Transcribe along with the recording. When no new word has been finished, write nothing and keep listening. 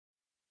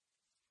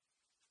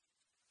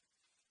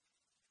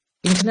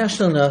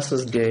International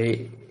Nurses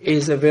Day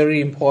is a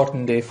very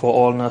important day for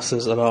all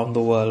nurses around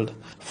the world.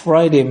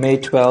 Friday, May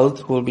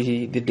 12th, will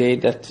be the day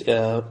that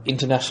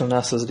International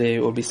Nurses Day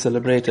will be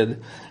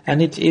celebrated,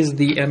 and it is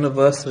the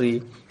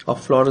anniversary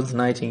of Florence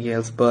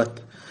Nightingale's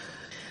birth.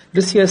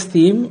 This year's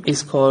theme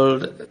is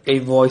called A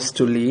Voice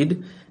to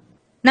Lead.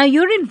 Now,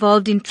 you're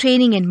involved in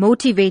training and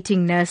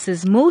motivating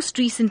nurses, most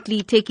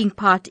recently taking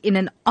part in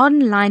an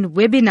online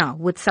webinar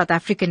with South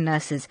African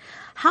nurses.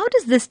 How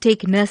does this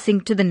take nursing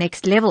to the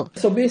next level?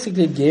 So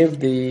basically it gave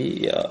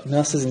the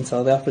nurses in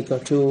South Africa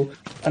to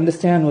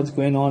understand what's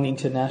going on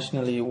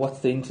internationally, what's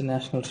the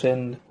international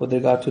trend with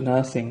regard to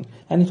nursing.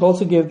 And it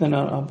also gave them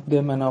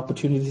an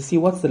opportunity to see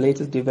what's the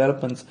latest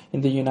developments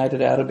in the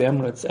United Arab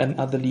Emirates and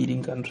other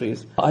leading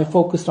countries. I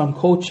focused on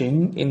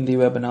coaching in the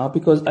webinar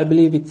because I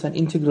believe it's an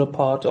integral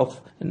part of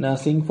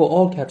nursing for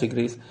all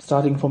categories,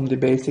 starting from the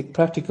basic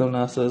practical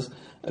nurses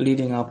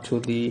leading up to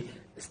the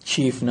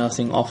chief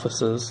nursing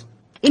officers.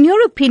 In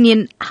your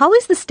opinion, how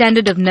is the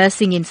standard of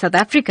nursing in South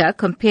Africa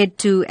compared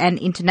to an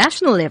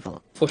international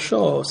level? For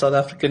sure, South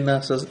African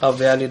nurses are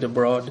valued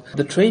abroad.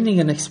 The training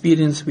and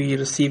experience we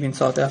receive in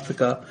South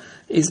Africa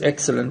is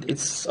excellent.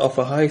 It's of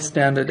a high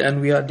standard and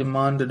we are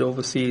demanded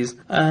overseas.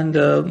 And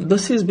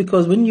this is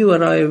because when you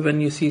arrive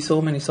and you see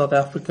so many South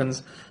African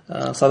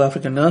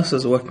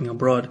nurses working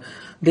abroad,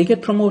 they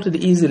get promoted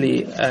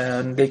easily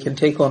and they can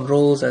take on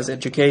roles as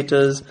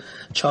educators,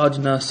 charge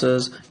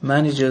nurses,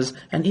 managers,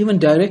 and even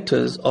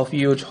directors of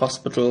huge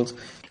hospitals.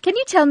 Can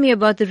you tell me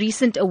about the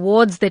recent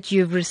awards that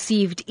you've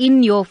received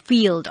in your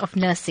field of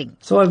nursing?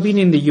 So I've been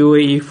in the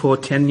UAE for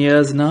 10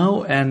 years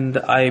now, and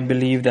I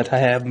believe that I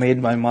have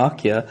made my mark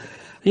here.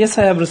 Yes,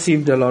 I have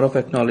received a lot of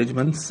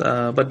acknowledgements,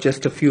 but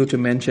just a few to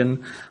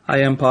mention. I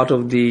am part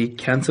of the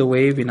Cancer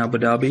Wave in Abu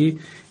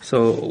Dhabi.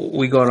 So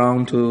we go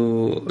around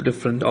to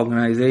different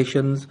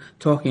organizations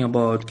talking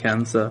about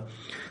cancer.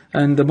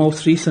 And the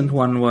most recent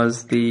one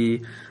was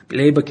the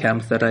labor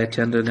camps that I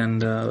attended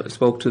and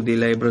spoke to the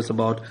laborers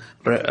about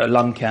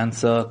lung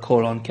cancer,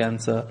 colon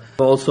cancer.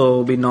 I've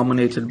also been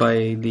nominated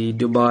by the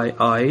Dubai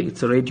Eye,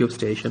 it's a radio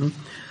station,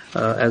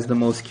 as the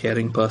most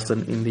caring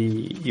person in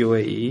the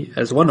UAE,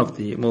 as one of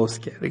the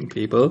most caring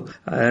people.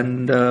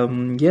 And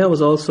I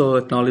was also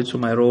acknowledged for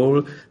my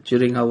role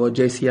during our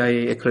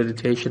JCIA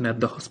accreditation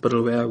at the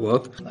hospital where I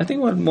work. I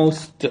think what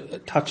most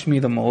touched me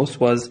the most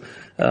was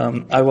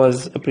I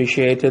was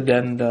appreciated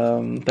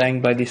and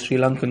thanked by the Sri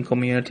Lankan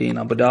community in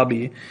Abu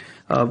Dhabi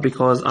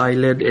because I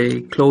led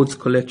a clothes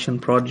collection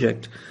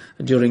project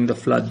during the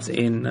floods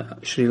in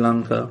Sri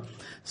Lanka.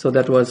 So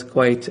that was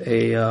quite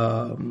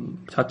a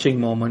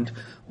touching moment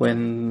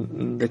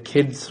when the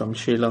kids from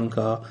Sri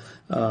Lanka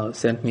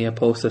sent me a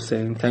poster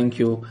saying, "Thank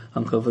you,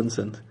 Uncle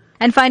Vincent."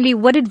 And finally,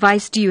 what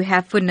advice do you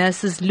have for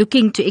nurses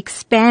looking to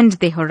expand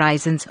their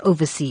horizons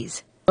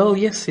overseas? Well,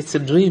 yes, it's a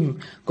dream.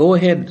 Go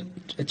ahead,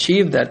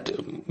 achieve that.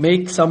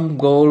 Make some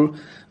goal,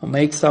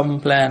 make some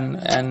plan,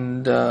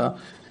 and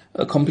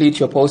complete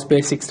your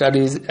post-basic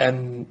studies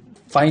and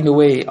find a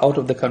way out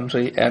of the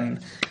country. And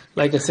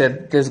like I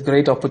said, there's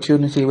great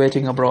opportunity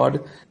waiting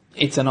abroad.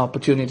 It's an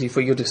opportunity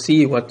for you to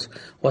see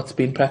what's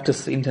been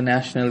practiced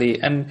internationally.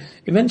 And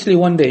eventually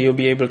one day you'll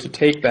be able to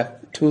take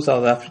back to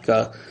South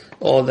Africa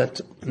all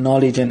that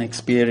knowledge and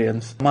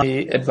experience. My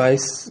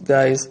advice,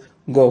 guys,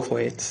 go for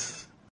it.